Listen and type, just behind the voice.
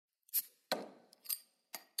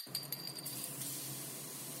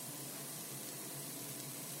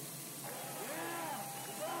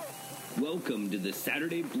Welcome to the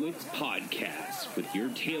Saturday Blitz podcast with your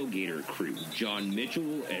tailgater crew, John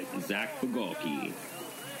Mitchell and Zach Bagalki.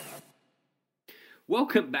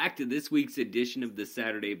 Welcome back to this week's edition of the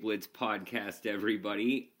Saturday Blitz podcast,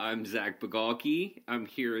 everybody. I'm Zach Bagalki. I'm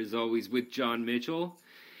here as always with John Mitchell.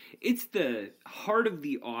 It's the heart of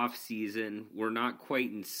the off season. We're not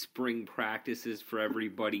quite in spring practices for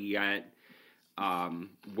everybody yet.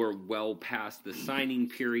 We're well past the signing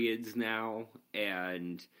periods now,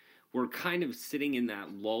 and we're kind of sitting in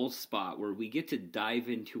that lull spot where we get to dive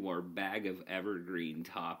into our bag of evergreen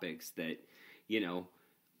topics that, you know,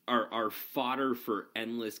 are fodder for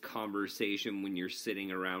endless conversation when you're sitting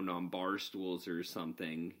around on bar stools or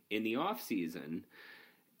something in the off season,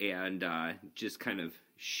 and just kind of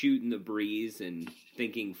shooting the breeze and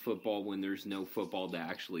thinking football when there's no football to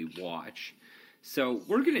actually watch. So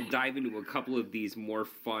we're going to dive into a couple of these more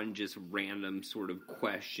fun, just random sort of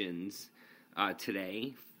questions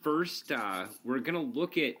today. First, we're going to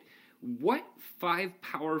look at what 5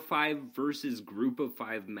 Power 5 versus Group of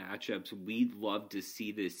 5 matchups we'd love to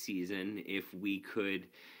see this season if we could,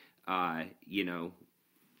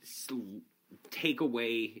 take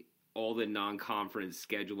away all the non-conference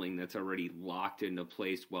scheduling that's already locked into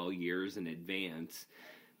place well years in advance,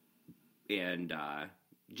 and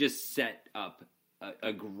just set up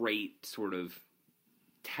a great sort of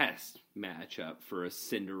test matchup for a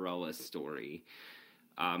Cinderella story.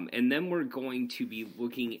 And then we're going to be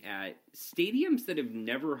looking at stadiums that have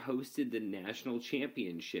never hosted the national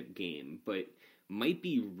championship game, but might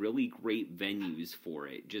be really great venues for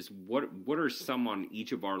it. Just what are some on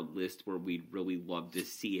each of our list where we'd really love to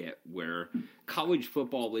see it, where college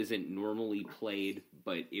football isn't normally played,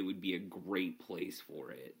 but it would be a great place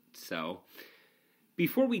for it. So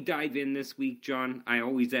before we dive in this week, John, I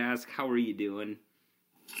always ask, how are you doing?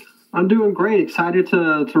 I'm doing great. Excited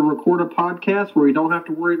to record a podcast where we don't have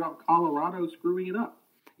to worry about Colorado screwing it up.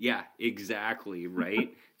 Yeah, exactly,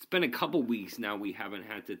 right? It's been a couple weeks now we haven't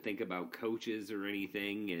had to think about coaches or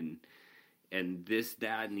anything, and this,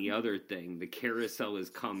 that, and the other thing. The carousel has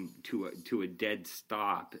come to a dead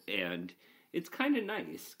stop, and it's kind of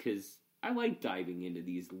nice because I like diving into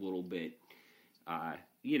these little bit,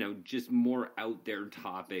 just more out there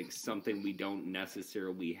topics, something we don't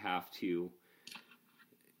necessarily have to.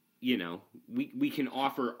 We can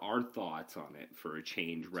offer our thoughts on it for a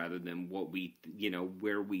change rather than what we,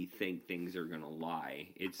 where we think things are going to lie.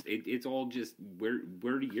 It's all just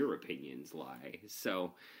where do your opinions lie?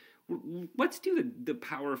 So let's do the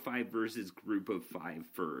Power 5 versus Group of 5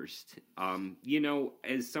 first.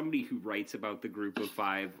 As somebody who writes about the Group of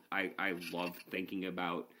 5, I love thinking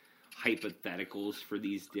about hypotheticals for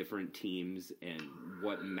these different teams and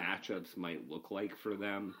what matchups might look like for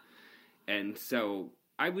them. And so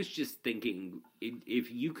I was just thinking,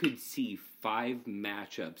 if you could see 5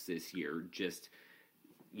 matchups this year, just,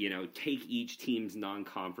 take each team's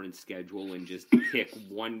non-conference schedule and just pick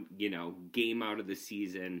one, game out of the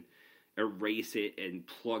season, erase it, and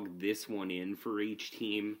plug this one in for each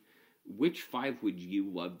team, which 5 would you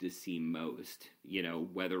love to see most?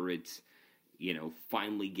 Whether it's,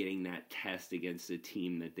 finally getting that test against a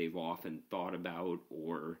team that they've often thought about,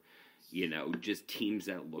 or just teams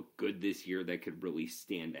that look good this year that could really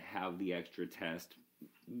stand to have the extra test.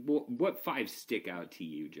 What 5 stick out to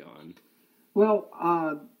you, John? Well,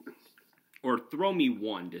 or throw me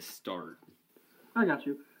one to start. I got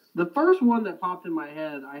you. The first one that popped in my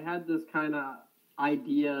head, I had this kind of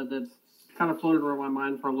idea that's kind of floated around my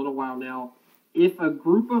mind for a little while now. If a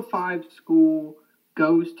Group of 5 school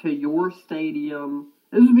goes to your stadium,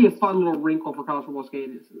 this would be a fun little wrinkle for college football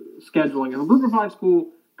scheduling. If a Group of 5 school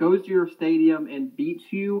goes to your stadium and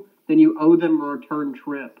beats you, then you owe them a return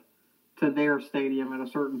trip to their stadium at a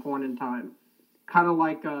certain point in time. Kind of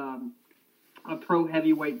like a pro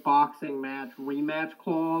heavyweight boxing match, rematch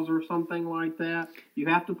clause or something like that. You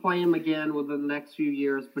have to play them again within the next few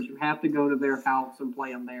years, but you have to go to their house and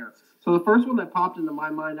play them there. So the first one that popped into my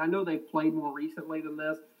mind, I know they've played more recently than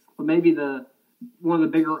this, but maybe one of the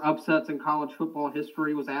bigger upsets in college football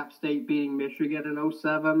history was App State beating Michigan in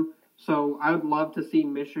 2007. So I would love to see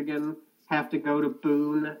Michigan have to go to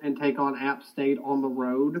Boone and take on App State on the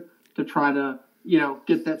road to try to,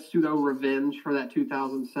 get that pseudo revenge for that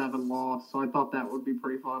 2007 loss. So I thought that would be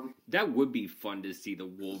pretty fun. That would be fun to see the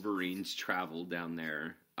Wolverines travel down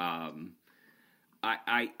there. I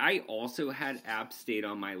also had App State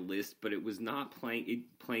on my list, but it was not playing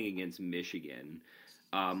against Michigan.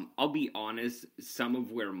 I'll be honest, some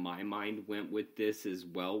of where my mind went with this as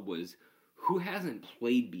well was who hasn't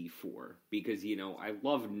played before, because, I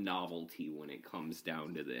love novelty when it comes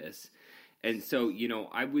down to this. And so,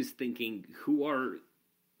 I was thinking, who are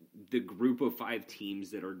the group of 5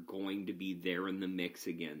 teams that are going to be there in the mix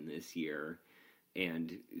again this year,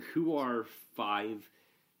 and who are 5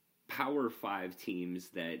 Power 5 teams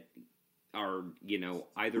that are,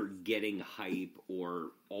 either getting hype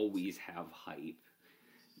or always have hype,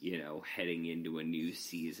 heading into a new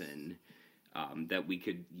season, that we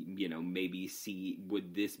could, maybe see,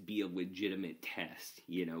 would this be a legitimate test,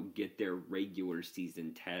 get their regular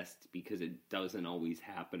season test, because it doesn't always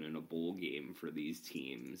happen in a bowl game for these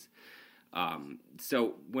teams.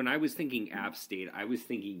 So when I was thinking App State, I was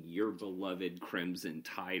thinking your beloved Crimson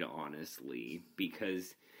Tide, honestly,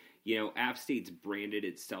 because App State's branded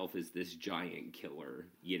itself as this giant killer,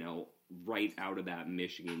 right out of that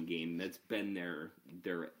Michigan game. That's been their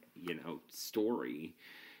story.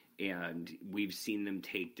 And we've seen them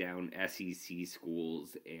take down SEC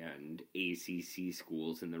schools and ACC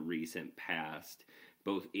schools in the recent past,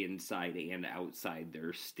 both inside and outside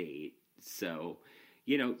their state. So,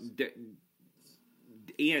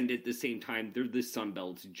 and at the same time, they're the Sun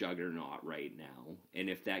Belt's juggernaut right now. And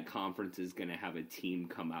if that conference is going to have a team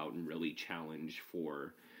come out and really challenge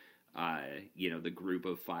for, the group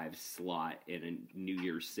of 5 slot in a New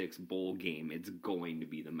Year's 6 bowl game, it's going to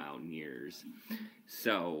be the Mountaineers.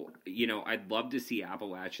 So, I'd love to see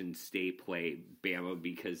Appalachian State play Bama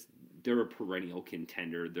because they're a perennial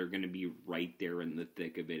contender. They're going to be right there in the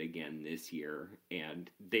thick of it again this year. And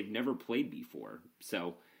they've never played before.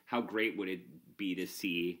 So how great would it be to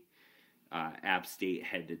see App State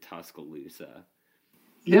head to Tuscaloosa?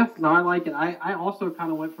 Yeah, no, I like it. I also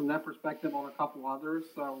kind of went from that perspective on a couple others.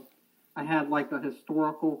 So I had like a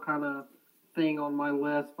historical kind of thing on my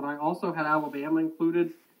list, but I also had Alabama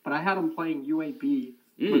included. But I had them playing UAB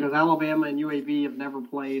because Alabama and UAB have never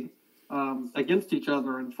played against each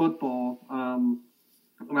other in football. And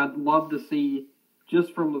I'd love to see,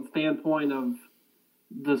 just from the standpoint of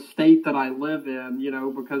the state that I live in,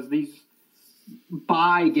 because these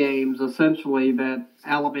bye games, essentially, that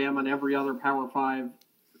Alabama and every other Power 5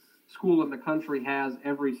 school in the country has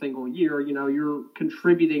every single year, you're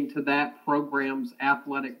contributing to that program's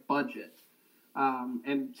athletic budget.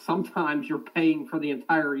 And sometimes you're paying for the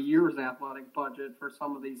entire year's athletic budget for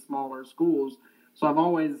some of these smaller schools. So I've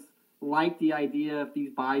always liked the idea, if these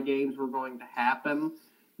bye games were going to happen,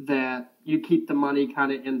 that you keep the money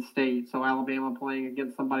kind of in state. So Alabama playing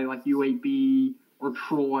against somebody like UAB or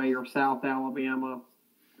Troy or South Alabama,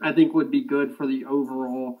 I think would be good for the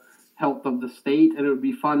overall health of the state. And it would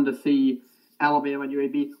be fun to see Alabama and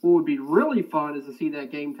UAB. What would be really fun is to see that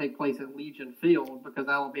game take place at Legion Field, because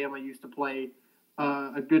Alabama used to play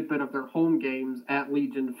a good bit of their home games at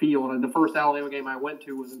Legion Field. And the first Alabama game I went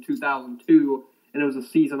to was in 2002, and it was a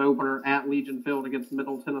season opener at Legion Field against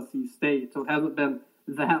Middle Tennessee State. So it hasn't been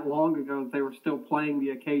that long ago that they were still playing the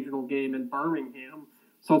occasional game in Birmingham.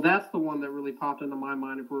 So that's the one that really popped into my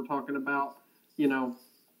mind if we were talking about,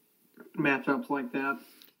 matchups like that.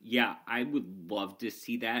 Yeah, I would love to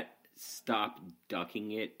see that. Stop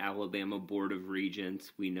ducking it, Alabama Board of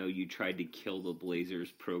Regents. We know you tried to kill the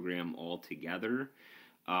Blazers program altogether.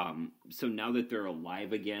 So now that they're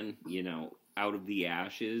alive again, out of the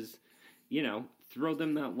ashes, throw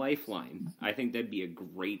them that lifeline. I think that'd be a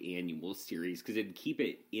great annual series because it'd keep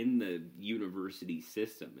it in the university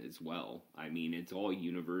system as well. I mean, it's all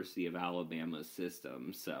University of Alabama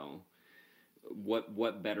system. So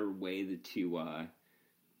what better way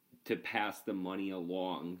to pass the money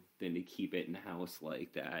along than to keep it in-house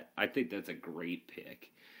like that? I think that's a great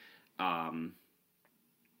pick.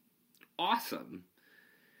 Awesome.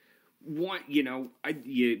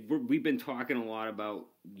 We've been talking a lot about,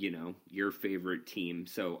 your favorite team.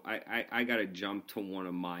 So I got to jump to one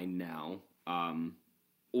of mine now.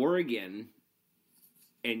 Oregon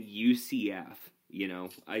and UCF,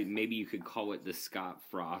 maybe you could call it the Scott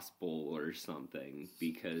Frost Bowl or something,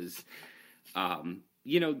 because,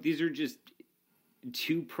 these are just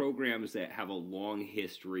two programs that have a long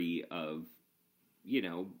history of,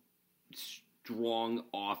 strong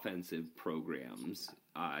offensive programs.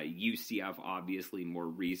 UCF obviously more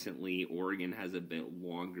recently. Oregon has a bit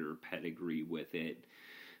longer pedigree with it.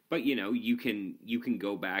 But, you can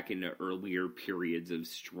go back into earlier periods of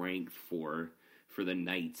strength for the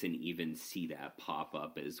Knights and even see that pop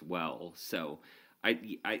up as well. So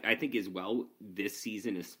I think as well, this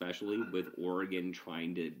season, especially with Oregon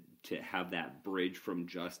trying to have that bridge from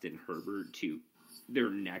Justin Herbert to their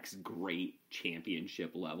next great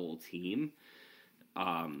championship level team,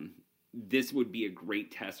 this would be a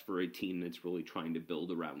great test for a team that's really trying to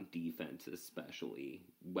build around defense, especially.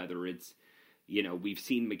 Whether it's, we've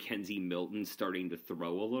seen Mackenzie Milton starting to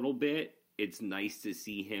throw a little bit. It's nice to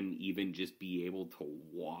see him even just be able to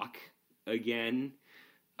walk again.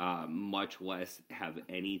 much less have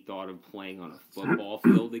any thought of playing on a football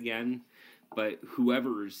field again. But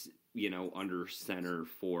whoever's, under center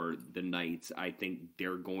for the Knights, I think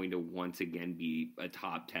they're going to once again be a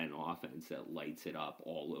top 10 offense that lights it up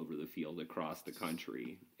all over the field across the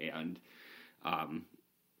country. And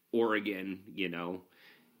Oregon,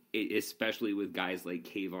 especially with guys like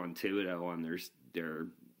Kayvon Thibodeau on their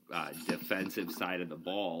defensive side of the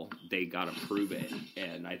ball, they got to prove it,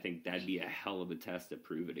 and I think that'd be a hell of a test to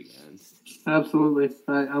prove it against. Absolutely.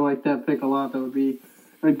 I like that pick a lot. That would be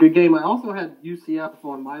a good game. I also had UCF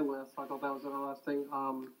on my list. I thought that was interesting.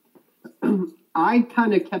 I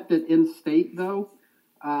kind of kept it in state, though.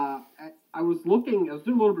 I was doing a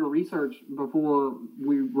little bit of research before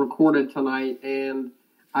we recorded tonight, and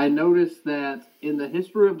I noticed that in the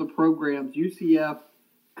history of the programs, UCF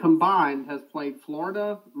combined has played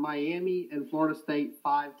Florida, Miami, and Florida State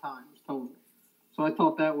 5 times total. So I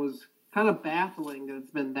thought that was kind of baffling that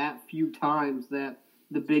it's been that few times that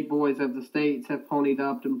the big boys of the states have ponied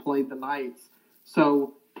up and played the Knights.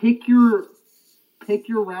 So pick your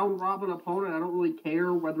round robin opponent. I don't really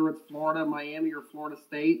care whether it's Florida, Miami, or Florida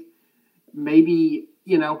State. Maybe,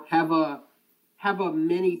 have a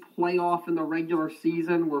mini playoff in the regular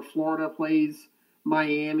season where Florida plays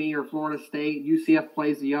Miami or Florida State, UCF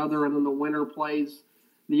plays the other, and then the winner plays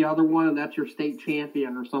the other one, and that's your state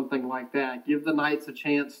champion or something like that. Give the Knights a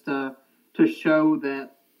chance to show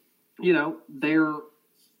that, they're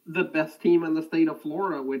the best team in the state of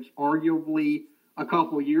Florida, which arguably a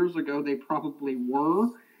couple years ago they probably were.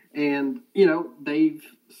 And, they've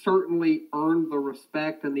certainly earned the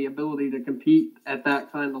respect and the ability to compete at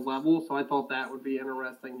that kind of level. So I thought that would be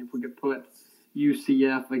interesting if we could put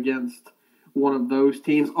UCF against one of those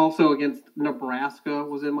teams. Also against Nebraska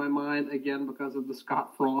was in my mind, again, because of the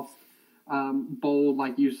Scott Frost bowl,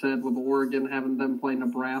 like you said, with Oregon, having them play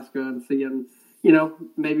Nebraska and seeing,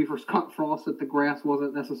 maybe for Scott Frost that the grass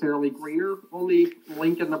wasn't necessarily greener on the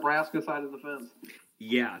Lincoln, Nebraska side of the fence.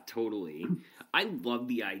 Yeah, totally. I love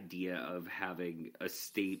the idea of having a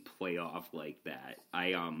state playoff like that.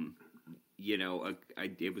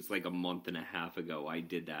 It was like a month and a half ago, I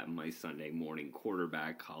did that in my Sunday morning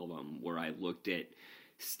quarterback column where I looked at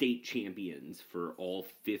state champions for all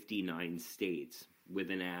 59 states with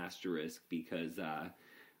an asterisk because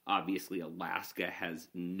obviously Alaska has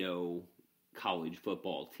no college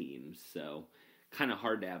football teams, so kind of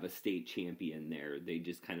hard to have a state champion there. They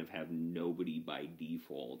just kind of have nobody by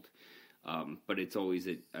default. But it's always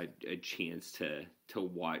a chance to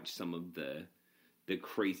watch some of the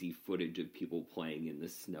crazy footage of people playing in the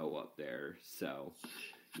snow up there. So,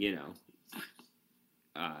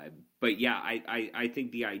 but yeah, I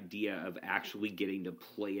think the idea of actually getting to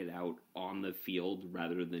play it out on the field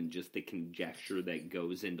rather than just the conjecture that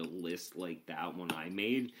goes into lists like that one I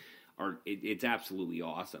made, it's absolutely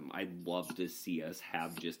awesome. I'd love to see us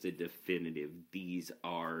have just a definitive, these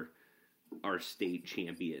are our state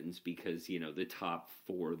champions, because, the top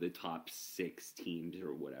 4, the top 6 teams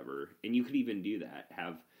or whatever, and you could even do that,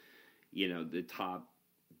 have, the top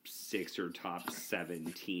 6 or top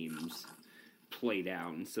 7 teams play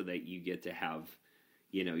down so that you get to have,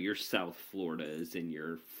 your South Floridas and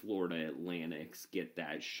your Florida Atlantics get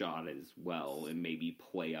that shot as well, and maybe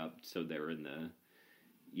play up so they're in the,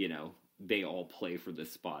 they all play for the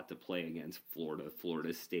spot to play against Florida,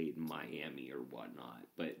 Florida State, and Miami or whatnot.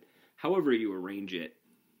 But however you arrange it,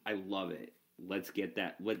 I love it. Let's get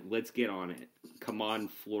that. Let's get on it. Come on,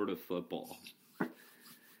 Florida football.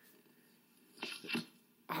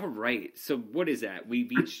 All right. So what is that?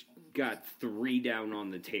 We've each got 3 down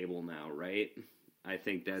on the table now, right? I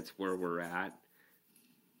think that's where we're at.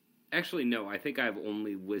 Actually, no, I think I've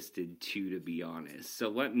only listed 2, to be honest. So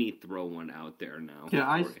let me throw one out there now. Yeah,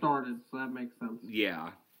 I started, so that makes sense.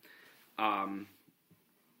 Yeah.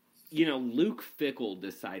 Luke Fickell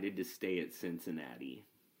decided to stay at Cincinnati.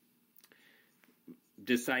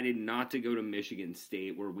 Decided not to go to Michigan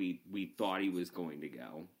State, where we thought he was going to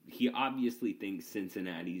go. He obviously thinks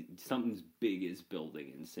Cincinnati, something's big is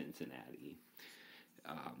building in Cincinnati.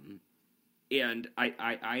 And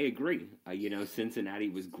I agree. Cincinnati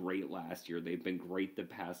was great last year. They've been great the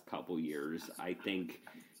past couple years. I think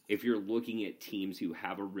if you're looking at teams who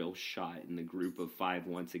have a real shot in the group of 5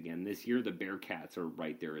 once again this year, the Bearcats are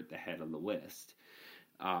right there at the head of the list.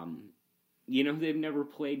 They've never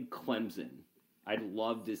played Clemson. I'd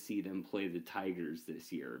love to see them play the Tigers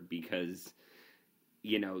this year because,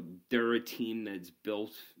 they're a team that's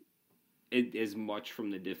built as much from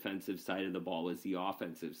the defensive side of the ball as the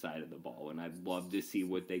offensive side of the ball. And I'd love to see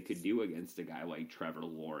what they could do against a guy like Trevor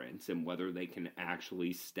Lawrence and whether they can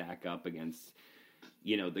actually stack up against,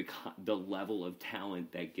 the level of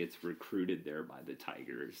talent that gets recruited there by the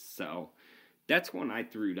Tigers. So that's one I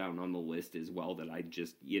threw down on the list as well, that I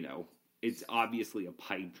just, it's obviously a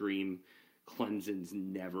pipe dream. Clemson's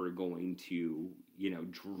never going to,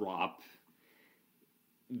 drop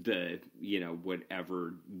the,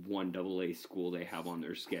 whatever 1AA school they have on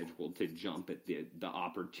their schedule to jump at the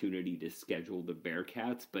opportunity to schedule the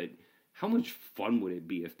Bearcats. But how much fun would it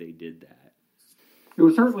be if they did that? It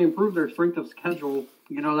would certainly improve their strength of schedule.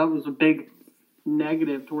 That was a big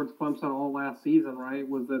negative towards Clemson all last season, right?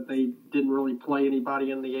 Was that they didn't really play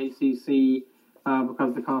anybody in the ACC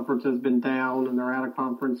because the conference has been down, and their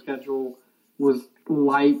out-of-conference schedule was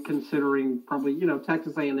light, considering probably,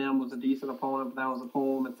 Texas A&M was a decent opponent, but that was at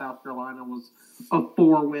home, and South Carolina was a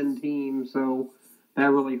 4-win team, so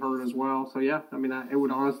that really hurt as well. So, yeah, it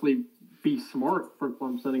would honestly be smart for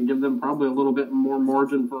Clemson and give them probably a little bit more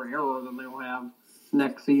margin for error than they'll have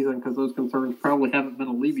next season, because those concerns probably haven't been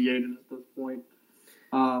alleviated at this point.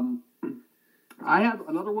 I have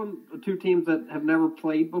another one, two teams that have never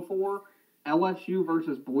played before. LSU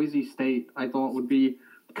versus Boise State, I thought would be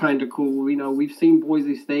kind of cool. We've seen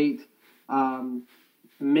Boise State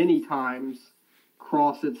many times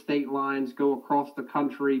cross its state lines, go across the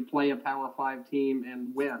country, play a Power 5 team,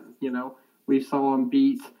 and win. We saw them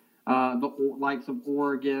beat the likes of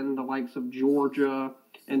Oregon, the likes of Georgia,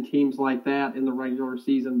 and teams like that in the regular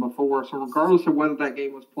season before. So regardless of whether that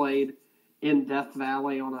game was played in Death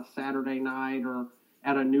Valley on a Saturday night or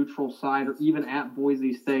at a neutral site or even at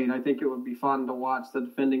Boise State, I think it would be fun to watch the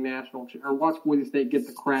defending watch Boise State get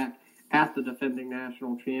the crack at the defending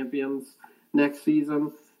national champions next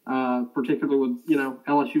season, particularly with,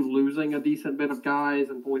 LSU losing a decent bit of guys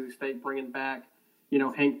and Boise State bringing back,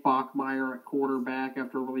 Hank Bachmeier at quarterback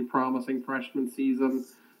after a really promising freshman season.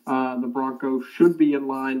 The Broncos should be in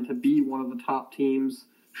line to be one of the top teams,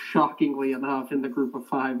 shockingly enough, in the group of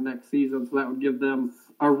 5 next season. So that would give them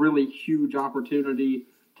a really huge opportunity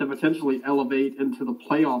to potentially elevate into the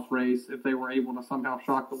playoff race if they were able to somehow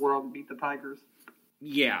shock the world and beat the Tigers.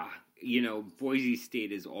 Yeah, Boise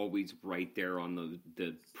State is always right there on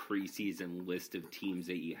the preseason list of teams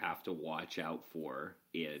that you have to watch out for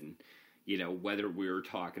in, whether we're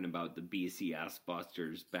talking about the BCS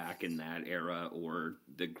Busters back in that era or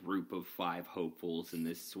the group of 5 hopefuls in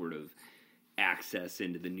this sort of access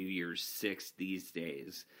into the New Year's Six these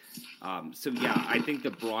days. So yeah, I think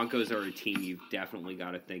the Broncos are a team you've definitely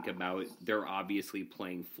got to think about. They're obviously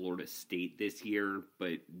playing Florida State this year,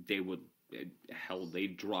 but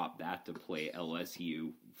they'd drop that to play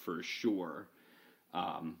LSU for sure.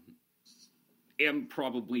 And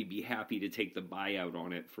probably be happy to take the buyout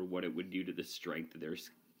on it for what it would do to the strength of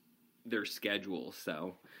their schedule.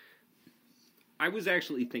 So I was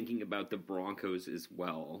actually thinking about the Broncos as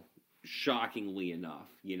well. Shockingly enough,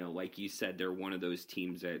 like you said, they're one of those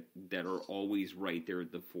teams that are always right there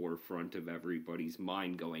at the forefront of everybody's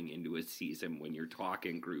mind going into a season when you're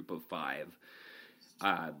talking group of 5.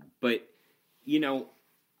 But,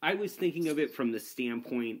 I was thinking of it from the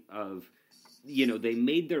standpoint of, they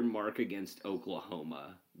made their mark against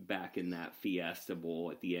Oklahoma back in that Fiesta Bowl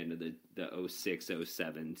at the end of the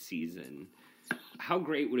 06-07 season. How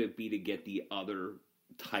great would it be to get the other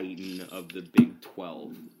Titan of the Big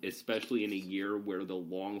 12, especially in a year where the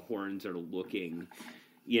Longhorns are looking,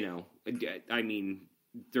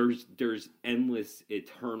 there's endless,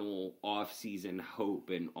 eternal off-season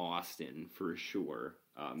hope in Austin for sure.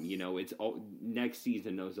 It's next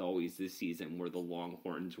season is always this season where the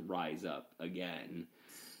Longhorns rise up again,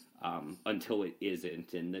 until it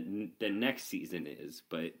isn't, and the next season is.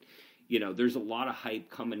 But there's a lot of hype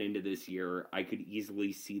coming into this year. I could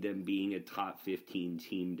easily see them being a top 15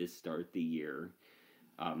 team to start the year.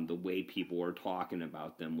 The way people are talking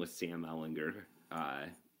about them with Sam Ehlinger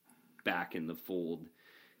back in the fold.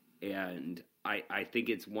 And I think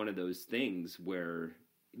it's one of those things where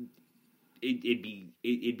it'd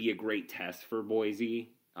be a great test for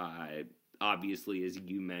Boise. Obviously, as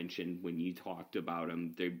you mentioned when you talked about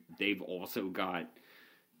them, they've also got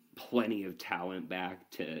plenty of talent back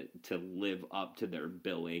to live up to their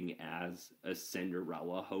billing as a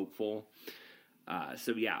Cinderella hopeful.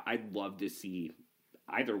 So yeah, I'd love to see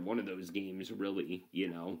either one of those games really,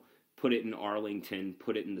 put it in Arlington,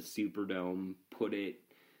 put it in the Superdome, put it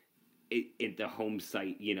at the home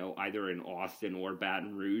site, either in Austin or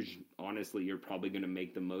Baton Rouge. Honestly, you're probably going to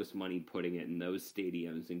make the most money putting it in those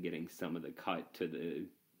stadiums and getting some of the cut to the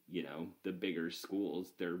the bigger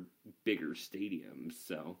schools, they're bigger stadiums.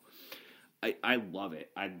 So I love it.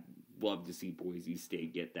 I'd love to see Boise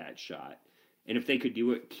State get that shot. And if they could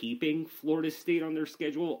do it keeping Florida State on their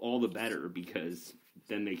schedule, all the better, because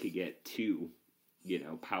then they could get 2,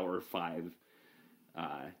 Power 5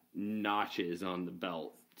 notches on the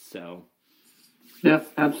belt. So, yes,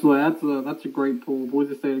 absolutely. That's a great pool.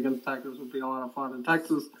 Boise State against Texas would be a lot of fun. And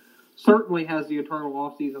Texas certainly has the eternal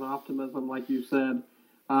offseason optimism, like you said.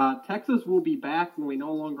 Texas will be back, and we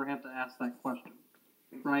no longer have to ask that question,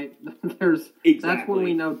 right? That's when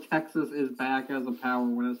we know Texas is back as a power,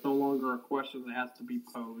 when it's no longer a question that has to be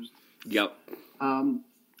posed. Yep.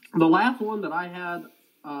 The last one that I had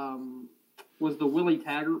was the Willie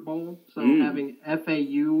Taggart Bowl. So having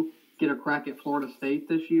FAU get a crack at Florida State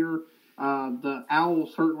this year. The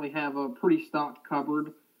Owls certainly have a pretty stocked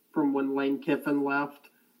cupboard from when Lane Kiffin left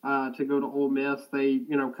to go to Ole Miss. They,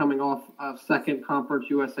 coming off a second Conference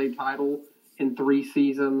USA title in 3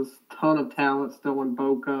 seasons, ton of talent still in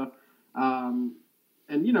Boca. And,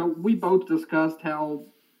 we both discussed how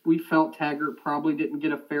we felt Taggart probably didn't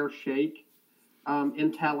get a fair shake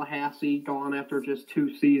in Tallahassee, gone after just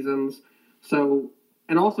 2 seasons. So,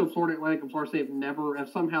 and also Florida Atlantic and Florida State have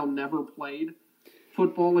somehow never played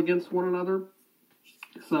football against one another.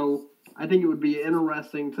 So I think it would be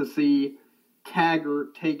interesting to see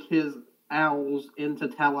Taggart take his Owls into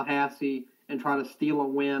Tallahassee and try to steal a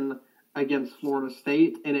win against Florida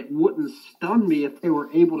State. And it wouldn't stun me if they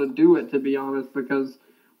were able to do it, to be honest, because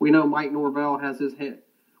we know Mike Norvell has his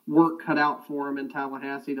work cut out for him in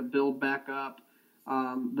Tallahassee to build back up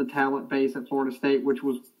the talent base at Florida State, which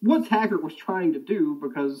was what Taggart was trying to do,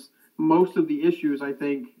 because most of the issues, I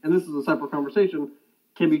think, and this is a separate conversation,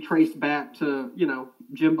 can be traced back to,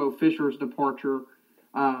 Jimbo Fisher's departure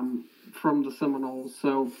from the Seminoles.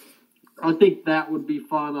 So I think that would be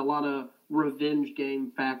fun. A lot of revenge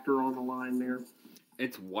game factor on the line there.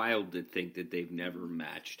 It's wild to think that they've never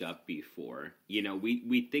matched up before.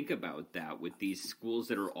 We think about that with these schools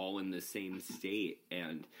that are all in the same state,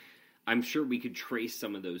 and I'm sure we could trace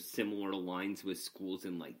some of those similar lines with schools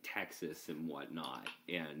in like Texas and whatnot.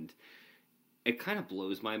 And it kind of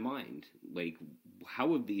blows my mind. Like,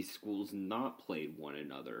 how have these schools not played one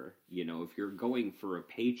another? If you're going for a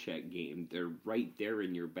paycheck game, they're right there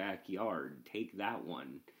in your backyard. Take that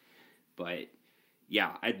one. But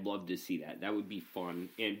yeah, I'd love to see that. That would be fun.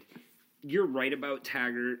 And you're right about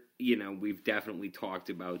Taggart. We've definitely talked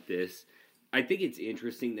about this. I think it's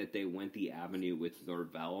interesting that they went the avenue with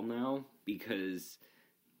Norvell now, because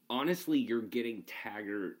honestly, you're getting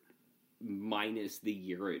Taggart minus the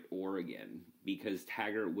year at Oregon, because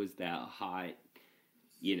Taggart was that hot,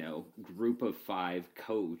 group of 5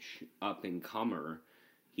 coach up and comer.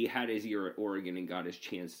 He had his year at Oregon and got his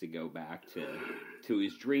chance to go back to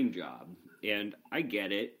his dream job. And I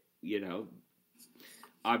get it,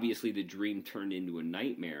 obviously the dream turned into a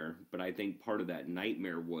nightmare, but I think part of that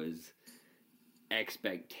nightmare was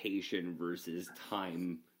expectation versus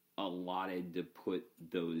time allotted to put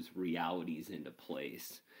those realities into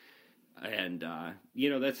place. And,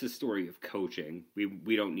 that's the story of coaching.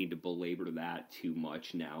 We don't need to belabor that too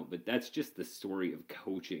much now, but that's just the story of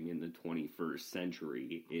coaching in the 21st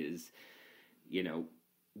century is,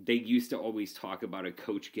 they used to always talk about a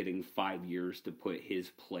coach getting 5 years to put his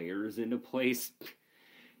players into place.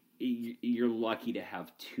 You're lucky to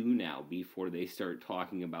have 2 now before they start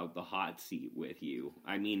talking about the hot seat with you.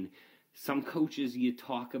 I mean, some coaches, you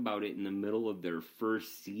talk about it in the middle of their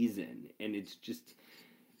first season, and it's just,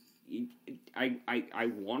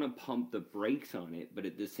 I want to pump the brakes on it, but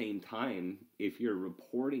at the same time, if you're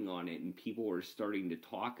reporting on it and people are starting to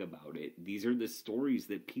talk about it, these are the stories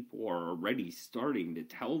that people are already starting to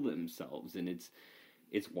tell themselves, and it's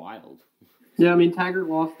wild. Yeah, I mean, Taggart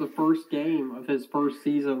lost the first game of his first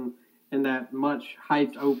season in that much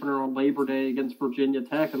hyped opener on Labor Day against Virginia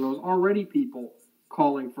Tech, and there was already people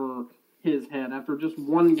calling for his head after just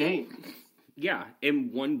 1 game. Yeah,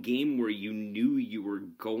 and 1 game where you knew you were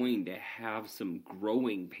going to have some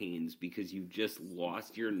growing pains because you just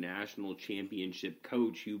lost your national championship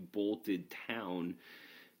coach who bolted town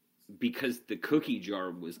because the cookie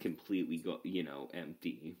jar was completely,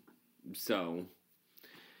 empty. So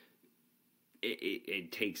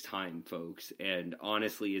it takes time, folks, and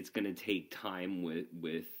honestly, it's going to take time with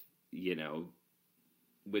Norvell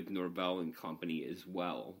and company as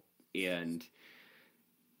well. And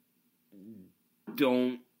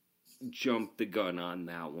don't jump the gun on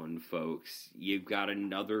that one, folks. You've got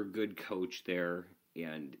another good coach there,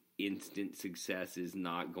 and instant success is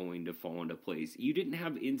not going to fall into place. You didn't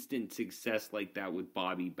have instant success like that with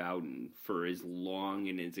Bobby Bowden for as long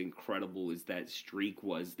and as incredible as that streak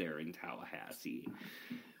was there in Tallahassee.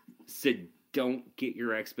 So don't get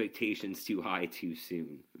your expectations too high too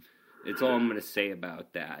soon. That's all I'm going to say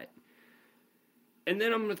about that. And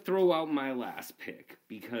then I'm going to throw out my last pick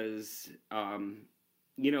because,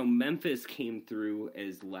 Memphis came through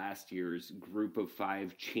as last year's Group of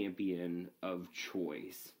 5 champion of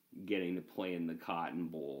choice, getting to play in the Cotton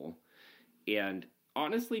Bowl. And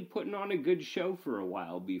honestly putting on a good show for a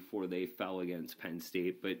while before they fell against Penn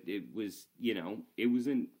State. But it was, it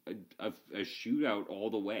wasn't a shootout all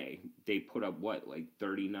the way. They put up,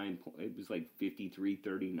 39, it was like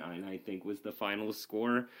 53-39, I think was the final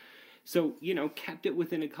score. So, kept it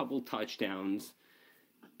within a couple touchdowns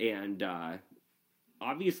and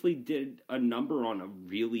obviously did a number on a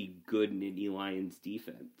really good Nittany Lions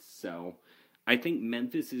defense. So I think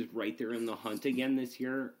Memphis is right there in the hunt again this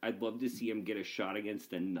year. I'd love to see them get a shot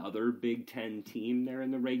against another Big Ten team there in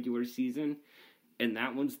the regular season. And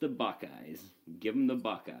that one's the Buckeyes. Give them the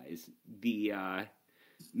Buckeyes.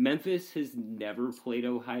 Memphis has never played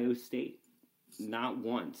Ohio State. Not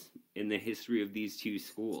once in the history of these two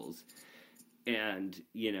schools. And,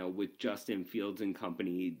 with Justin Fields and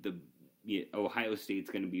company, Ohio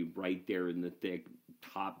State's going to be right there in the thick,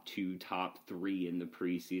 top 2, top 3 in the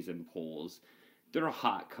preseason polls. They're a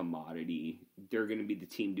hot commodity. They're going to be the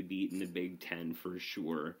team to beat in the Big Ten for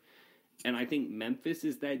sure. And I think Memphis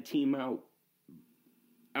is that team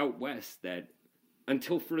out west that,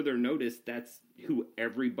 until further notice, that's who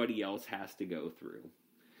everybody else has to go through.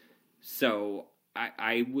 So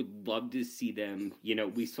I would love to see them.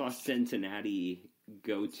 We saw Cincinnati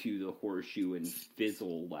go to the Horseshoe and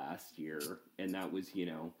fizzle last year, and that was,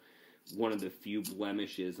 one of the few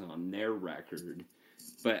blemishes on their record.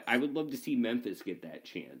 But I would love to see Memphis get that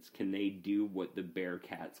chance. Can they do what the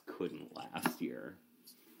Bearcats couldn't last year?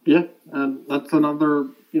 Yeah, that's another,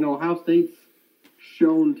 Ohio State's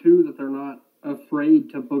shown, too, that they're not afraid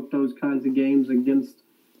to book those kinds of games against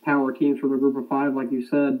power teams from the Group of 5, like you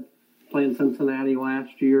said, playing Cincinnati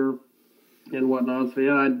last year and whatnot. So,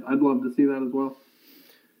 yeah, I'd love to see that as well.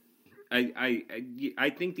 I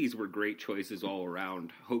think these were great choices all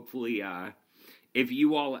around. Hopefully, if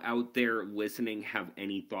you all out there listening have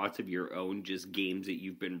any thoughts of your own, just games that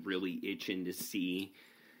you've been really itching to see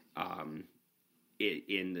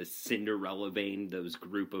in the Cinderella vein, those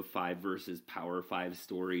Group of 5 versus Power 5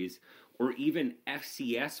 stories, or even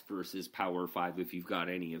FCS versus Power 5, if you've got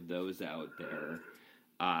any of those out there,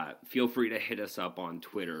 feel free to hit us up on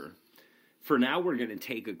Twitter. For now, we're going to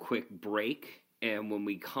take a quick break, and when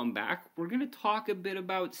we come back, we're going to talk a bit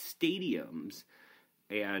about stadiums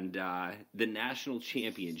and the national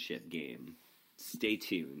championship game. Stay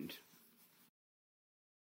tuned.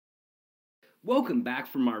 Welcome back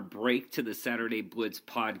from our break to the Saturday Blitz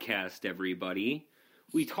podcast, everybody.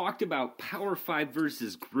 We talked about Power 5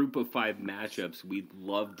 versus Group of 5 matchups we'd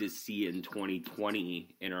love to see in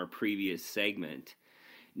 2020 in our previous segment.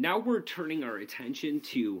 Now we're turning our attention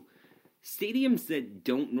to stadiums that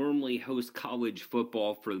don't normally host college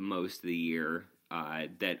football for most of the year,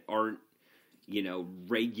 that aren't,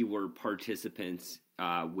 regular participants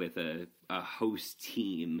with a host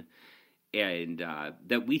team, and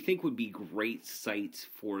that we think would be great sites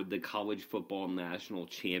for the college football national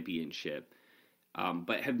championship,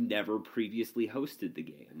 but have never previously hosted the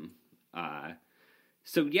game.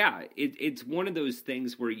 So yeah, it's one of those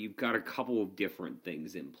things where you've got a couple of different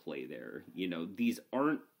things in play there. These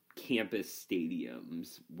aren't campus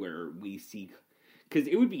stadiums where we see, because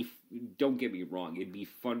it would be, don't get me wrong, it'd be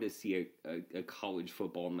fun to see a college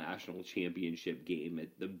football national championship game at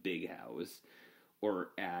the Big House or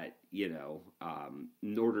at,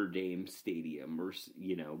 Notre Dame Stadium or,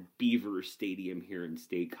 Beaver Stadium here in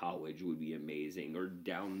State College would be amazing, or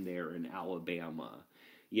down there in Alabama.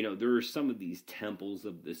 There are some of these temples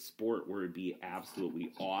of the sport where it'd be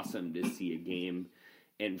absolutely awesome to see a game.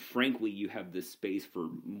 And frankly, you have the space for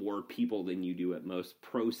more people than you do at most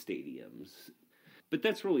pro stadiums. But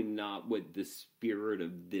that's really not what the spirit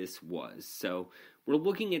of this was. So we're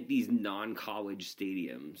looking at these non-college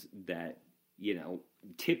stadiums that,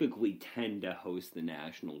 typically tend to host the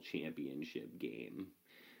national championship game.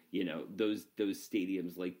 Those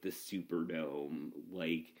stadiums like the Superdome,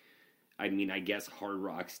 I guess Hard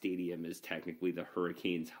Rock Stadium is technically the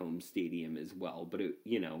Hurricanes' home stadium as well, but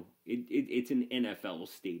it's an NFL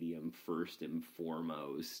stadium first and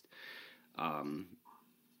foremost.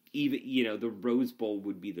 Even the Rose Bowl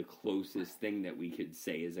would be the closest thing that we could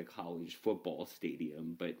say is a college football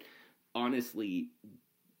stadium, but honestly,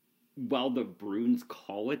 while the Bruins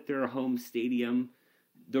call it their home stadium,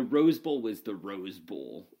 the Rose Bowl was the Rose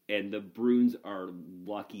Bowl, and the Bruins are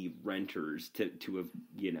lucky renters to have,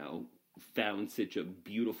 found such a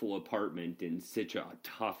beautiful apartment in such a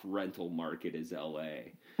tough rental market as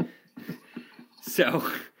LA. So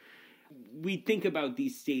we think about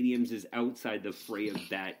these stadiums as outside the fray of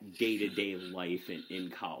that day-to-day life in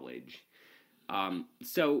college.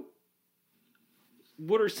 So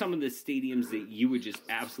what are some of the stadiums that you would just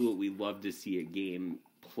absolutely love to see a game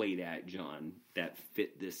played at, John, that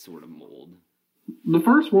fit this sort of mold? The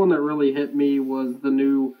first one that really hit me was the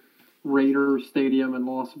new Raiders Stadium in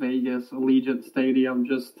Las Vegas, Allegiant Stadium,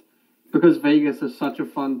 just because Vegas is such a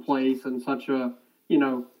fun place and such a,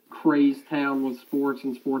 crazed town with sports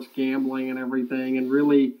and sports gambling and everything. And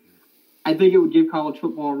really, I think it would give college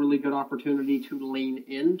football a really good opportunity to lean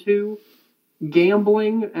into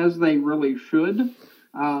gambling as they really should.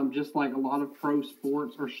 Just like a lot of pro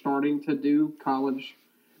sports are starting to do. College,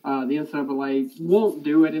 the NCAA won't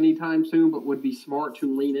do it anytime soon, but would be smart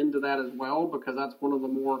to lean into that as well, because that's one of the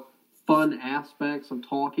more fun aspects of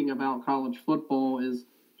talking about college football is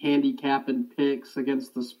handicapping picks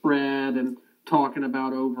against the spread and talking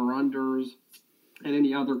about over-unders and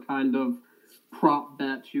any other kind of prop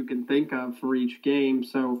bets you can think of for each game.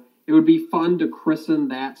 So it would be fun to christen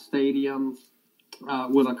that stadium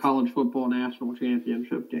with a college football national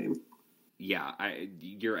championship game. Yeah,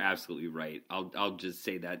 you're absolutely right. I'll just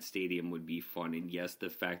say that stadium would be fun, and yes,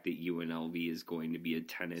 the fact that UNLV is going to be a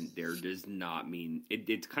tenant there does not mean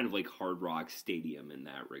it's kind of like Hard Rock Stadium in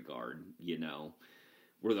that regard,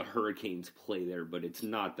 where the Hurricanes play there, but it's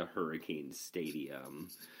not the Hurricanes Stadium.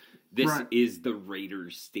 This Right. is the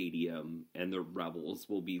Raiders Stadium, and the Rebels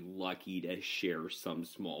will be lucky to share some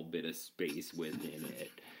small bit of space within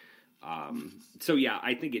it. So yeah,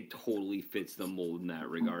 I think it totally fits the mold in that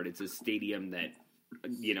regard. It's a stadium that,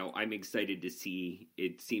 I'm excited to see.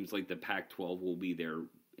 It seems like the Pac-12 will be there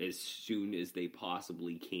as soon as they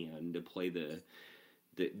possibly can to play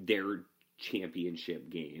their championship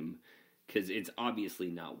game, because it's obviously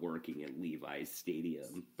not working at Levi's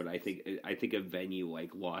Stadium. But I think a venue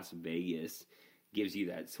like Las Vegas gives you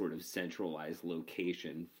that sort of centralized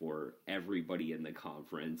location for everybody in the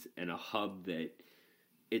conference, and a hub that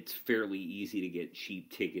it's fairly easy to get cheap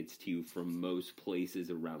tickets to from most places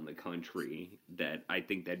around the country. That I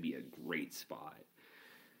think that'd be a great spot.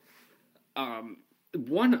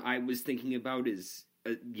 One I was thinking about is,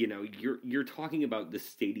 you're talking about the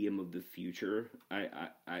stadium of the future.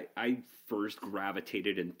 I first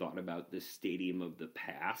gravitated and thought about the stadium of the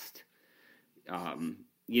past.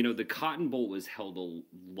 The Cotton Bowl has held a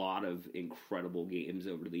lot of incredible games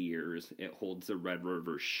over the years. It holds the Red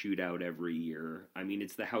River Shootout every year. I mean,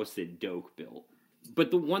 it's the house that Doak built.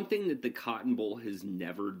 But the one thing that the Cotton Bowl has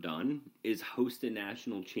never done is host a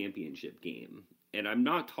national championship game. And I'm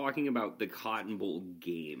not talking about the Cotton Bowl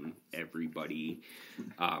game, everybody.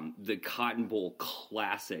 The Cotton Bowl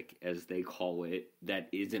Classic, as they call it, that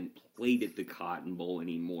isn't played at the Cotton Bowl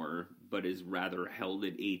anymore, but is rather held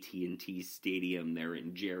at AT&T Stadium there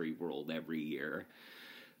in Jerry World every year.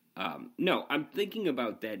 No, I'm thinking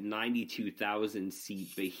about that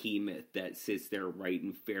 92,000-seat behemoth that sits there right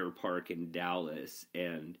in Fair Park in Dallas.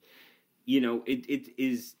 And, it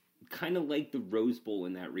is kind of like the Rose Bowl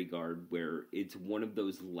in that regard, where it's one of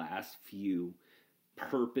those last few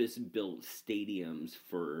purpose-built stadiums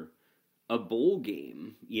for a bowl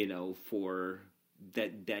game, for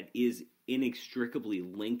that is inextricably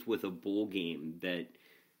linked with a bowl game that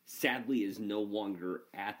sadly is no longer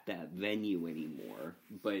at that venue anymore.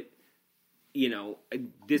 But,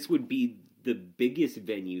 this would be the biggest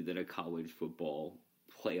venue that a college football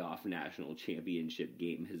playoff national championship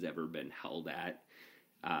game has ever been held at.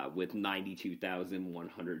 With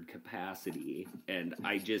 92,100 capacity. And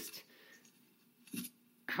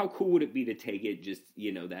how cool would it be to take it just,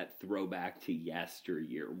 that throwback to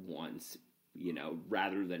yesteryear once,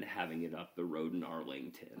 rather than having it up the road in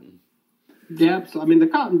Arlington? Yeah, so, the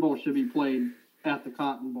Cotton Bowl should be played at the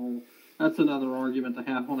Cotton Bowl. That's another argument to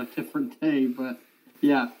have on a different day, but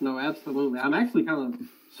yeah, no, absolutely. I'm actually kind of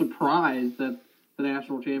surprised that the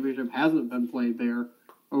national championship hasn't been played there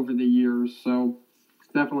over the years, so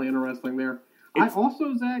definitely interesting there. I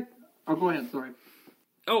also, Zach... Oh, go ahead, sorry.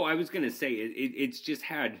 Oh, I was going to say,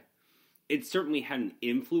 it's certainly had an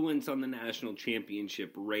influence on the national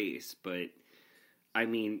championship race, but,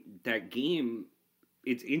 that game,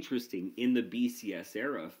 it's interesting, in the BCS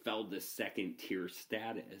era, fell to second-tier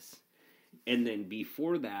status. And then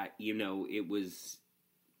before that, it was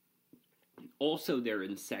also there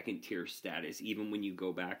in second-tier status, even when you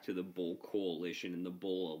go back to the Bowl Coalition and the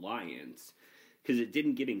Bowl Alliance, because it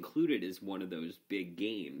didn't get included as one of those big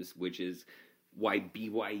games, which is why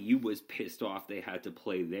BYU was pissed off they had to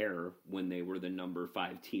play there when they were the number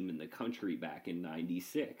 5 team in the country back in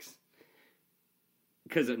 '96.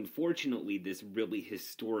 Because unfortunately, this really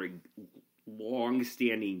historic,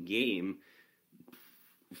 long-standing game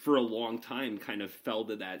for a long time kind of fell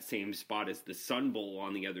to that same spot as the Sun Bowl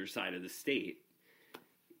on the other side of the state,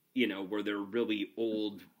 where they're really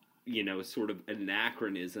old sort of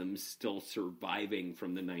anachronisms still surviving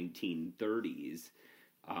from the 1930s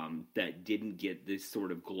that didn't get this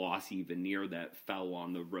sort of glossy veneer that fell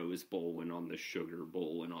on the Rose Bowl and on the Sugar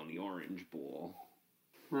Bowl and on the Orange Bowl.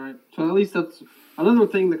 Right. So at least that's another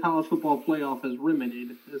thing the college football playoff has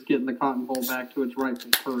remedied, is getting the Cotton Bowl back to its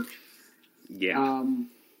rightful perch. Yeah.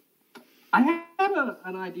 I had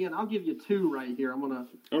an idea, and I'll give you two right here. I'm going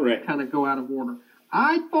to kind of go out of order.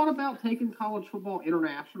 I thought about taking college football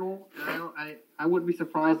international. I wouldn't be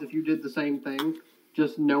surprised if you did the same thing,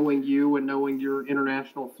 just knowing you and knowing your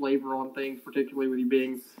international flavor on things, particularly with you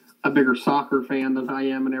being a bigger soccer fan than I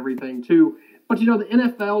am and everything, too. But, the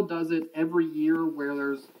NFL does it every year where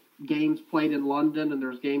there's games played in London and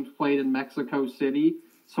there's games played in Mexico City.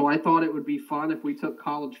 So I thought it would be fun if we took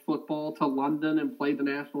college football to London and played the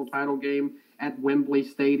national title game at Wembley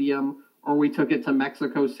Stadium, or we took it to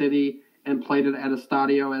Mexico City and played it at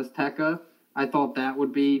Estadio Azteca. I thought that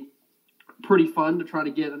would be pretty fun to try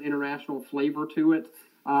to get an international flavor to it.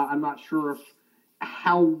 I'm not sure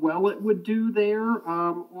how well it would do there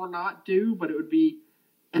or not do, but it would be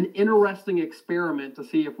an interesting experiment to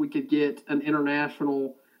see if we could get an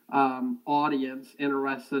international audience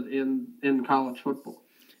interested in college football.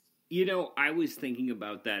 I was thinking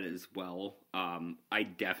about that as well. I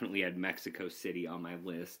definitely had Mexico City on my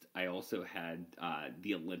list. I also had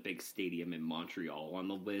the Olympic Stadium in Montreal on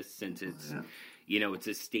the list, since it's, it's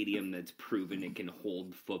a stadium that's proven it can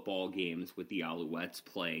hold football games with the Alouettes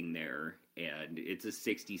playing there. And it's a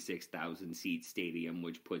 66,000 seat stadium,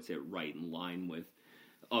 which puts it right in line with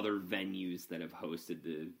other venues that have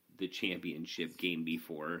hosted the championship game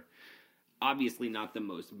before. Obviously not the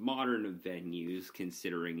most modern of venues,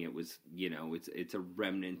 considering it was, it's a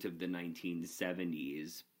remnant of the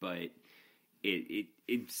 1970s, but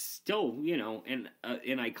it's still, an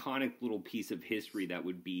iconic little piece of history that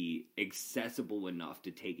would be accessible enough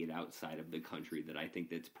to take it outside of the country, that I think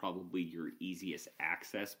that's probably your easiest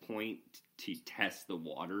access point to test the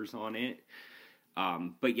waters on it.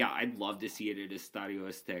 But yeah, I'd love to see it at Estadio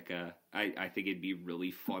Azteca. I think it'd be really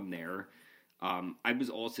fun there. I was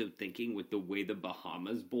also thinking, with the way the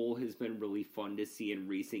Bahamas Bowl has been really fun to see in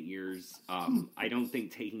recent years, I don't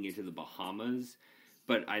think taking it to the Bahamas,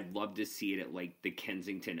 but I'd love to see it at like the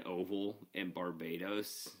Kensington Oval in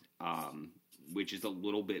Barbados, which is a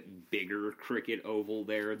little bit bigger cricket oval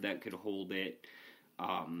there that could hold it.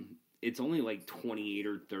 It's only like 28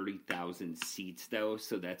 or 30,000 seats though,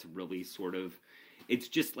 so that's really sort of, it's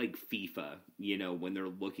just like FIFA, when they're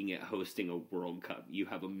looking at hosting a World Cup, you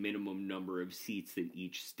have a minimum number of seats that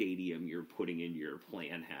each stadium you're putting in your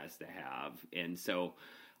plan has to have. And so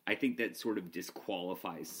I think that sort of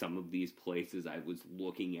disqualifies some of these places I was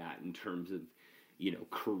looking at in terms of,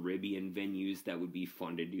 Caribbean venues that would be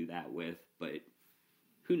fun to do that with. But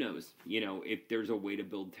who knows, if there's a way to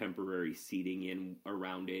build temporary seating in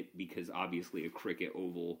around it, because obviously a cricket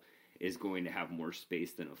oval is going to have more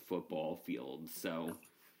space than a football field. So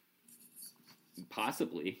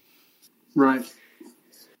possibly. Right.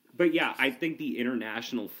 But yeah, I think the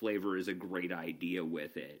international flavor is a great idea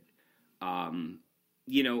with it.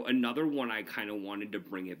 Another one I kind of wanted to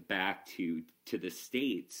bring it back to the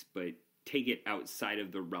States, but take it outside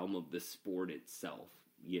of the realm of the sport itself,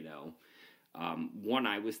 One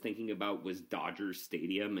I was thinking about was Dodger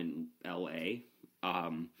Stadium in LA.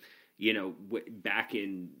 Back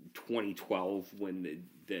in 2012, when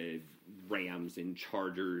the Rams and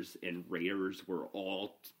Chargers and Raiders were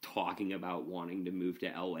all talking about wanting to move to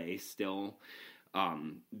LA still,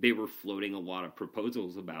 they were floating a lot of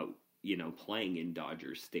proposals about, playing in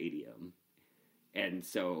Dodger Stadium. And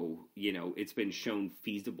so, it's been shown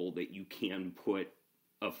feasible that you can put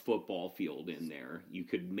a football field in there. You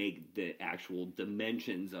could make the actual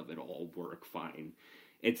dimensions of it all work fine.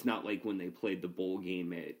 It's not like when they played the bowl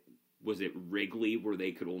game at, was it Wrigley, where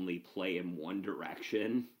they could only play in one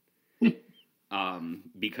direction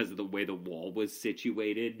because of the way the wall was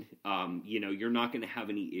situated. You're not going to have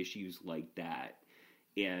any issues like that.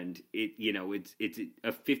 And it's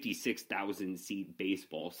a 56,000 seat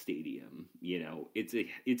baseball stadium.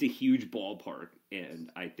 It's a huge ballpark,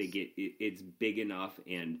 and I think it's big enough,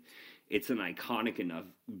 and it's an iconic enough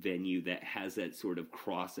venue that has that sort of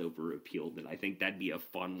crossover appeal that I think that'd be a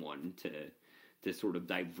fun one to sort of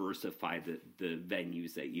diversify the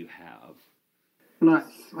venues that you have. Nice.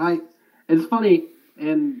 It's funny,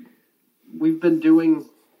 and we've been doing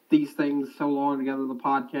these things so long together, the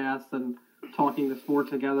podcast and talking the sport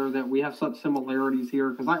together, that we have such similarities here,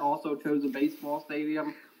 because I also chose a baseball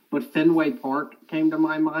stadium, but Fenway Park came to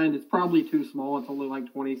my mind. It's probably too small. It's only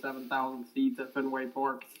like 27,000 seats at Fenway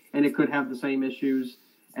Park, and it could have the same issues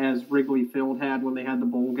as Wrigley Field had when they had the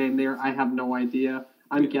bowl game there. I have no idea.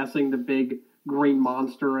 I'm guessing the big green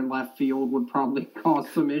monster in left field would probably cause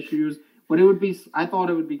some issues. But I thought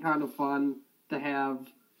it would be kind of fun to have,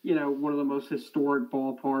 one of the most historic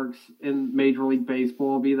ballparks in Major League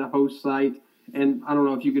Baseball be the host site. And I don't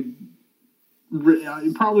know if you could,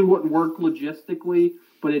 it probably wouldn't work logistically,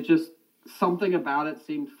 but something about it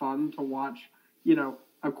seemed fun to watch,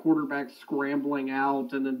 a quarterback scrambling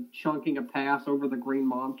out and then chunking a pass over the green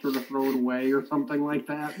monster to throw it away or something like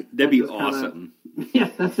that. That'd be awesome.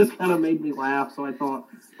 That just kind of made me laugh. So I thought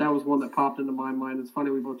that was one that popped into my mind. It's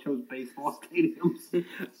funny we both chose baseball stadiums.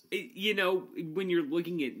 When you're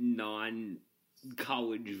looking at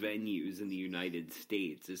non-college venues in the United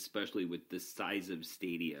States, especially with the size of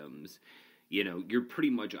stadiums, you're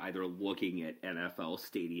pretty much either looking at NFL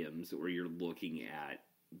stadiums or you're looking at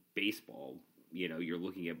baseball. You're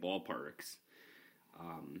looking at ballparks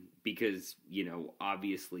because,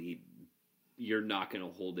 obviously you're not going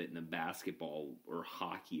to hold it in a basketball or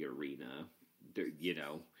hockey arena.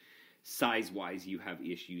 Size-wise, you have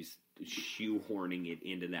issues shoehorning it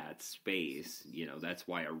into that space. That's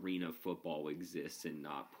why arena football exists and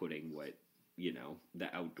not putting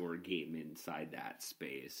the outdoor game inside that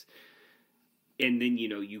space. And then,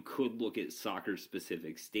 you could look at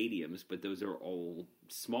soccer-specific stadiums, but those are all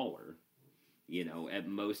smaller. At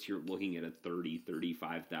most you're looking at a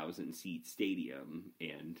 35,000 seat stadium,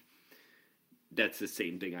 and that's the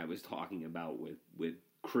same thing I was talking about with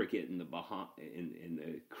cricket in the in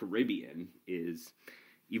the Caribbean. Is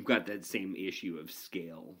you've got that same issue of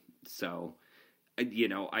scale. So,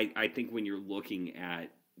 I think when you're looking at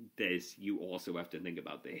this, you also have to think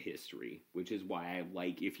about the history, which is why I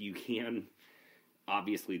like, if you can.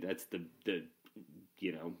 Obviously, that's the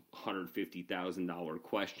 $150,000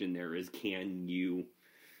 question there is, can you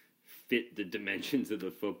fit the dimensions of the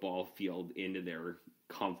football field into there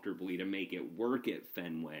comfortably to make it work at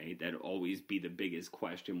Fenway? That'd always be the biggest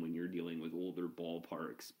question when you're dealing with older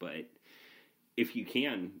ballparks. But if you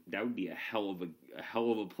can, that would be a hell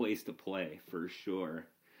of a place to play for sure.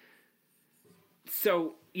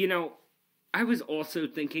 So, I was also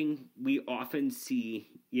thinking, we often see,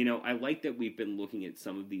 I like that we've been looking at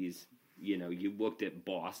some of these. You looked at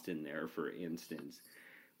Boston there, for instance.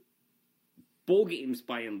 Bowl games,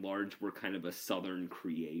 by and large, were kind of a Southern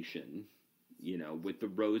creation, with the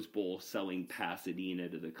Rose Bowl selling Pasadena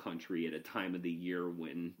to the country at a time of the year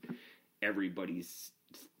when everybody's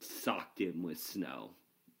socked in with snow.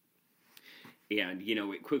 And,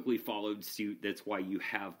 it quickly followed suit. That's why you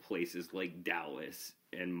have places like Dallas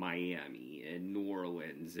and Miami and New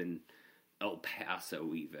Orleans and El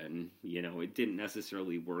Paso even. It didn't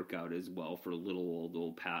necessarily work out as well for little old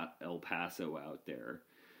El Paso out there.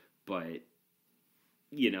 But,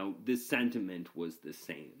 the sentiment was the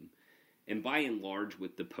same. And by and large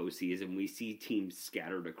with the postseason, we see teams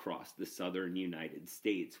scattered across the southern United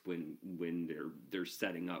States when they're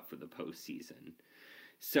setting up for the postseason.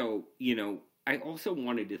 So, I also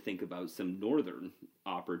wanted to think about some northern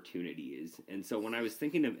opportunities. And so when I was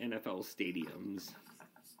thinking of NFL stadiums,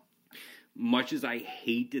 much as I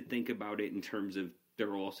hate to think about it in terms of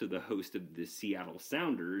they're also the host of the Seattle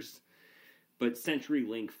Sounders, but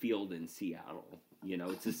CenturyLink Field in Seattle,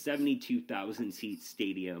 it's a 72,000 seat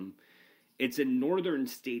stadium. It's a northern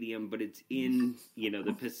stadium, but it's in,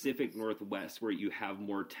 the Pacific Northwest where you have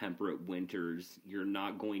more temperate winters. You're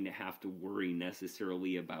not going to have to worry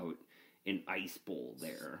necessarily about an ice bowl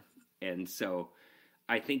there. And so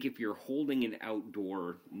I think if you're holding an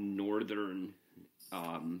outdoor northern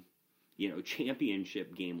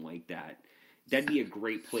championship game like that, that'd be a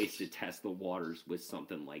great place to test the waters with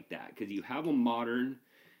something like that. Because you have a modern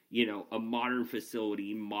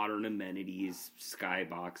facility, modern amenities,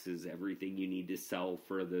 skyboxes, everything you need to sell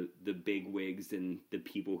for the big wigs and the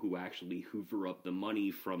people who actually hoover up the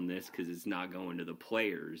money from this, because it's not going to the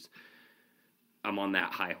players. I'm on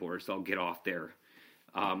that high horse. I'll get off there.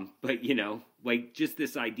 But, just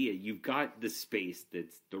this idea, you've got the space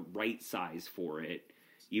that's the right size for it.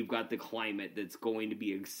 You've got the climate that's going to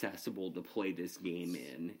be accessible to play this game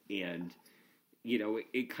in. And,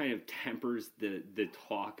 it kind of tempers the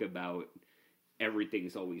talk about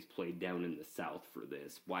everything's always played down in the South for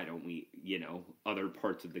this. Why don't we, other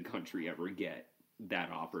parts of the country ever get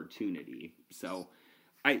that opportunity? So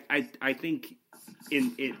I think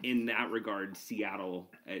in that regard, Seattle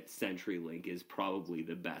at CenturyLink is probably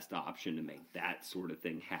the best option to make that sort of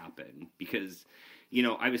thing happen. Because,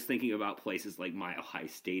 I was thinking about places like Mile High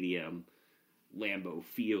Stadium, Lambeau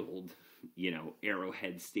Field,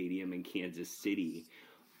 Arrowhead Stadium in Kansas City.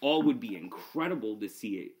 All would be incredible to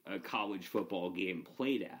see a college football game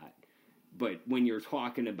played at. But when you're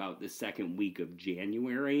talking about the second week of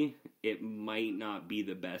January, it might not be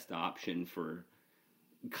the best option for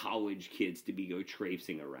college kids to be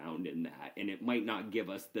traipsing around in that, and it might not give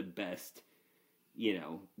us the best,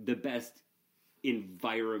 the best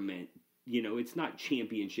environment. It's not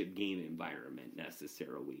championship game environment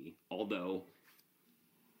necessarily, although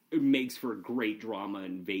it makes for great drama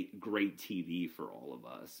and great TV for all of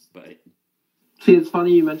us. But see, it's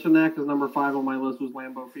funny you mentioned that because number 5 on my list was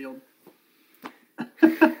Lambeau Field.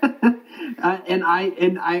 And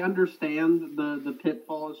I understand the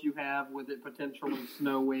pitfalls you have with it potentially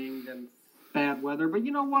snowing and bad weather, but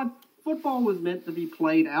you know what? Football was meant to be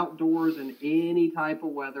played outdoors in any type of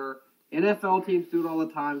weather. NFL teams do it all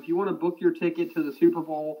the time. If you want to book your ticket to the Super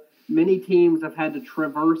Bowl, many teams have had to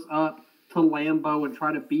traverse up to Lambeau and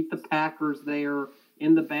try to beat the Packers there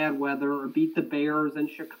in the bad weather, or beat the Bears in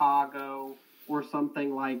Chicago or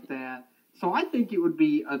something like that. So I think it would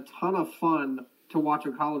be a ton of fun to watch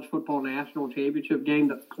a college football national championship game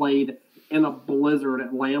that's played in a blizzard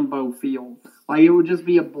at Lambeau Field. Like, it would just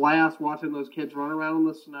be a blast watching those kids run around in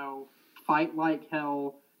the snow, fight like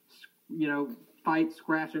hell, fight,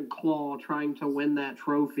 scratch, and claw trying to win that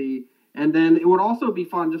trophy. And then it would also be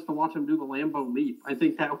fun just to watch them do the Lambeau leap. I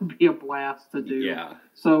think that would be a blast to do. Yeah.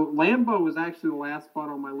 So Lambeau was actually the last spot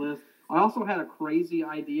on my list. I also had a crazy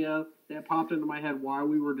idea that popped into my head while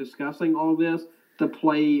we were discussing all this, to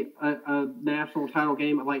play a national title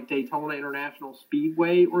game at like Daytona International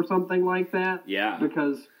Speedway or something like that. Yeah.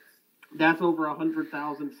 Because that's over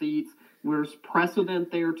 100,000 seats. There's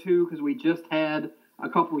precedent there too, because we just had a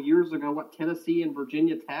couple years ago, Tennessee and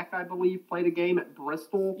Virginia Tech, I believe, played a game at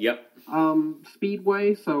Bristol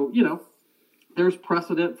Speedway. So, there's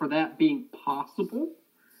precedent for that being possible.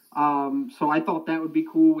 So I thought that would be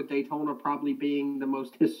cool, with Daytona probably being the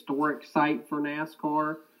most historic site for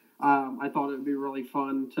NASCAR. I thought it would be really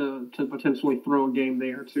fun to potentially throw a game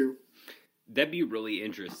there too. That'd be really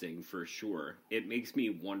interesting for sure. It makes me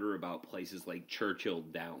wonder about places like Churchill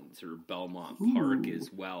Downs or Belmont Park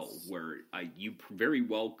as well, where you very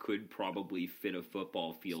well could probably fit a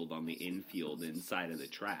football field on the infield inside of the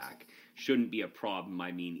track. Shouldn't be a problem.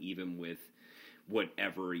 I mean, even with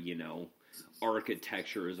whatever,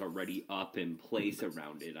 architecture is already up in place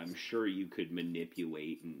around it, I'm sure you could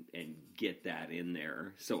manipulate and get that in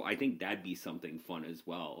there. So I think that'd be something fun as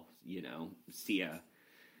well. See a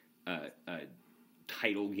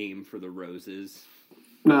title game for the Roses.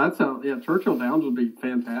 No, that sounds, Churchill Downs would be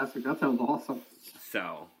fantastic. That sounds awesome.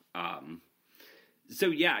 So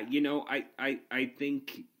yeah, I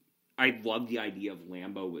think I love the idea of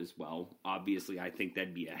Lambeau as well. Obviously, I think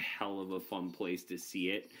that'd be a hell of a fun place to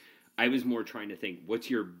see it. I was more trying to think, what's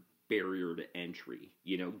your barrier to entry?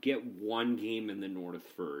 Get one game in the North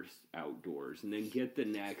first, outdoors, and then get the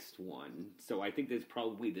next one. So I think there's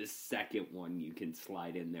probably the second one you can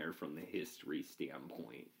slide in there from the history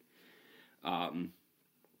standpoint. And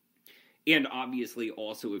obviously,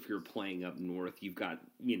 also, if you're playing up north, you've got,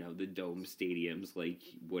 the dome stadiums like,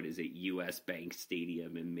 US Bank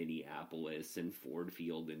Stadium in Minneapolis, and Ford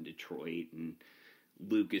Field in Detroit, and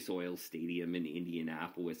Lucas Oil Stadium in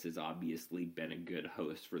Indianapolis has obviously been a good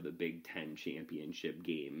host for the Big Ten championship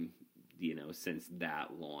game, since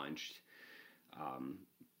that launched.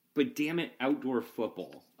 But damn it, outdoor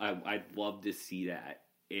football. I'd love to see that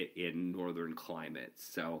in northern climates.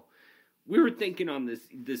 So we were thinking on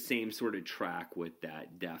the same sort of track with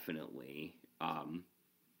that, definitely.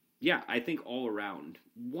 Yeah, I think all around.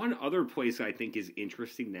 One other place I think is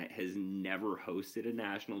interesting that has never hosted a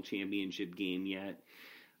national championship game yet,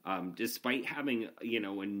 despite having,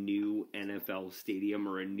 a new NFL stadium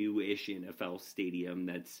or a new-ish NFL stadium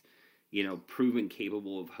that's, proven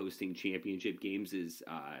capable of hosting championship games, is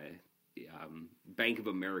Bank of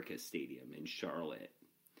America Stadium in Charlotte.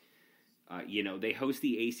 They host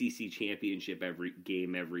the ACC championship every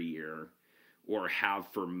year, or have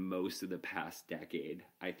for most of the past decade.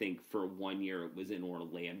 I think for 1 year it was in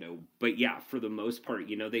Orlando. But yeah, for the most part,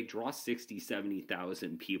 they draw 60,000,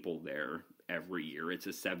 70,000 people there every year. It's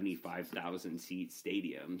a 75,000 seat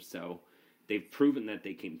stadium. So they've proven that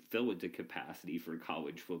they can fill it to capacity for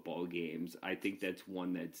college football games. I think that's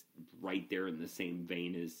one that's right there in the same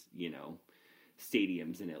vein as,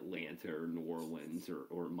 stadiums in Atlanta or New Orleans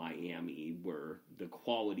or Miami, where the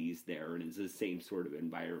quality's there, and it's the same sort of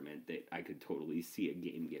environment that I could totally see a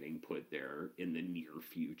game getting put there in the near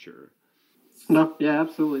future. No, yeah,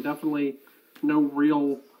 absolutely. Definitely no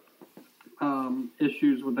real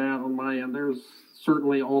issues with that on my end. There's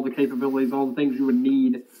certainly all the capabilities, all the things you would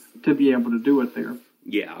need to be able to do it there.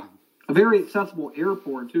 Yeah. A very accessible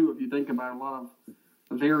airport, too, if you think about it.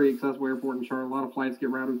 A very accessible airport in Charlotte. A lot of flights get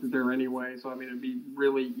routed through there anyway, so, it'd be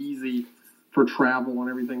really easy for travel and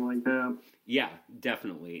everything like that. Yeah,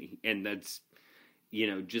 definitely. And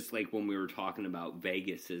just like when we were talking about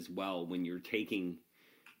Vegas as well, when you're taking,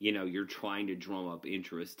 you're trying to drum up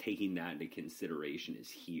interest, taking that into consideration is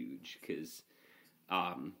huge because,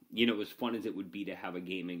 as fun as it would be to have a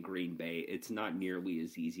game in Green Bay, it's not nearly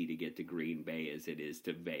as easy to get to Green Bay as it is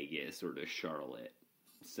to Vegas or to Charlotte.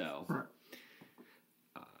 So, Right.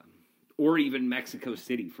 Or even Mexico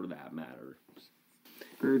City for that matter.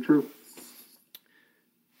 Very true.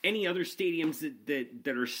 Any other stadiums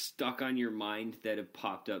that are stuck on your mind that have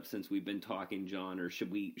popped up since we've been talking, John, or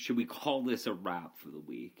should we call this a wrap for the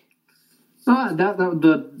week?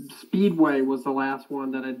 The Speedway was the last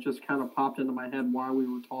one that had just kind of popped into my head while we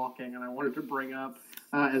were talking, and I wanted to bring up,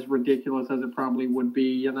 as ridiculous as it probably would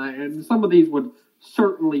be, and some of these would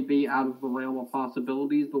certainly be out of the realm of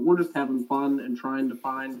possibilities, but we're just having fun and trying to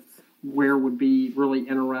find where would be really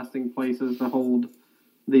interesting places to hold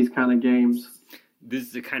these kind of games. This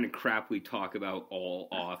is the kind of crap we talk about all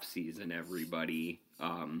off season, everybody.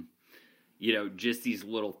 Just these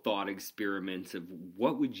little thought experiments of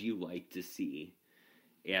what would you like to see?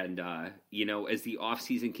 And, as the off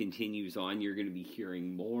season continues on, you're going to be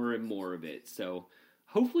hearing more and more of it. So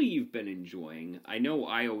hopefully you've been enjoying. I know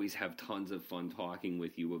I always have tons of fun talking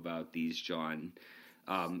with you about these, John.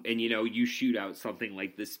 And, you shoot out something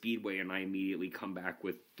like the Speedway and I immediately come back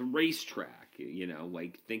with the racetrack,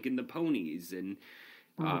 like thinking the ponies. And,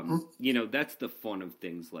 that's the fun of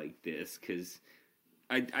things like this. Because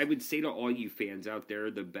I would say to all you fans out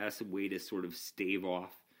there, the best way to sort of stave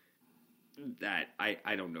off that,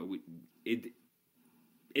 I don't know,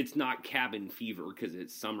 it's not cabin fever because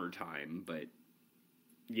it's summertime, but,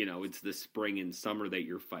 it's the spring and summer that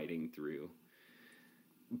you're fighting through.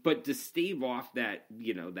 But to stave off that,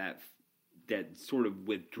 that sort of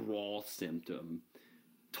withdrawal symptom,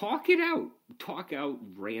 talk it out. Talk out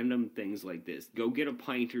random things like this. Go get a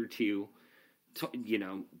pint or two.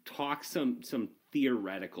 Talk some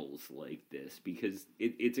theoreticals like this because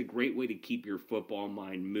it's a great way to keep your football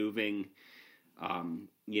mind moving.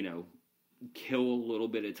 Kill a little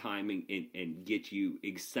bit of time and get you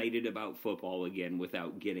excited about football again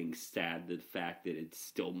without getting sad the fact that it's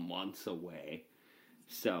still months away.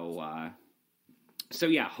 So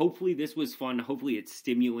yeah, hopefully this was fun. Hopefully it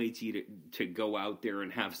stimulates you to go out there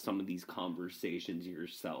and have some of these conversations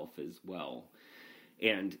yourself as well.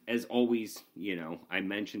 And as always, I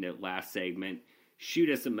mentioned it last segment, shoot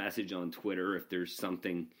us a message on Twitter if there's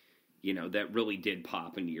something, that really did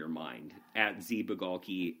pop into your mind. At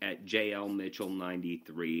ZBagalki, at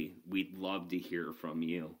JLMitchell93. We'd love to hear from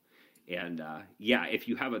you. And, if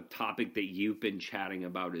you have a topic that you've been chatting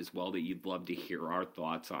about as well that you'd love to hear our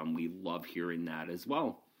thoughts on, we love hearing that as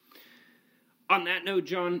well. On that note,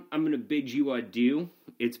 John, I'm going to bid you adieu.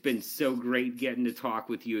 It's been so great getting to talk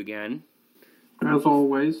with you again. As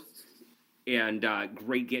always. And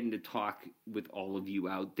great getting to talk with all of you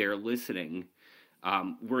out there listening.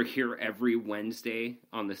 We're here every Wednesday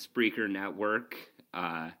on the Spreaker Network,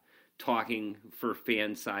 talking for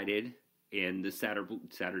Fansided and the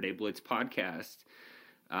Saturday Blitz podcast.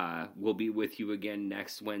 We'll be with you again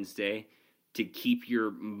next Wednesday to keep your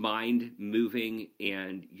mind moving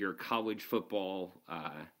and your college football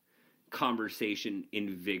conversation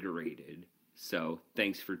invigorated. So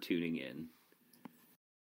thanks for tuning in.